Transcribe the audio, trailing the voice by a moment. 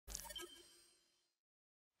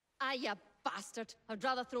Ah, you bastard. I'd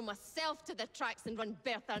rather throw myself to the tracks than run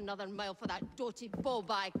Bertha another mile for that doty ball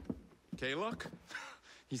bag. Kaylock?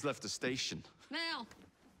 He's left the station. Mel.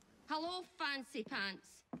 Hello, fancy pants.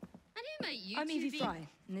 And who might you I'm two Evie be? Fry,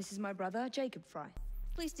 and this is my brother, Jacob Fry.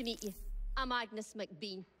 Pleased to meet you. I'm Agnes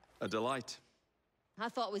McBean. A delight. I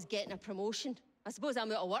thought I was getting a promotion. I suppose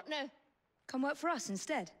I'm out of work now. Come work for us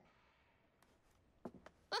instead.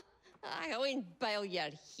 I won't bile your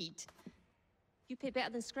heat. You pay better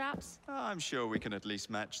than scraps? I'm sure we can at least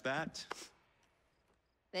match that.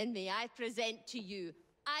 Then may I present to you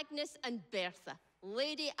Agnes and Bertha,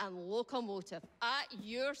 lady and locomotive, at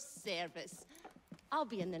your service. I'll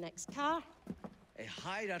be in the next car. A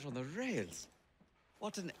hideout on the rails.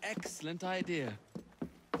 What an excellent idea.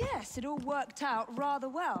 Yes, it all worked out rather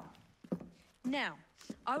well. Now,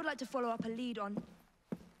 I would like to follow up a lead on...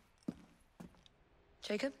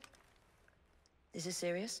 Jacob? Is this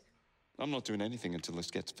serious? I'm not doing anything until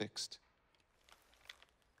this gets fixed.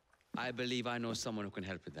 I believe I know someone who can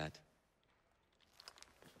help with that.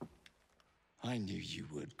 I knew you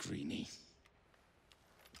would, Greenie.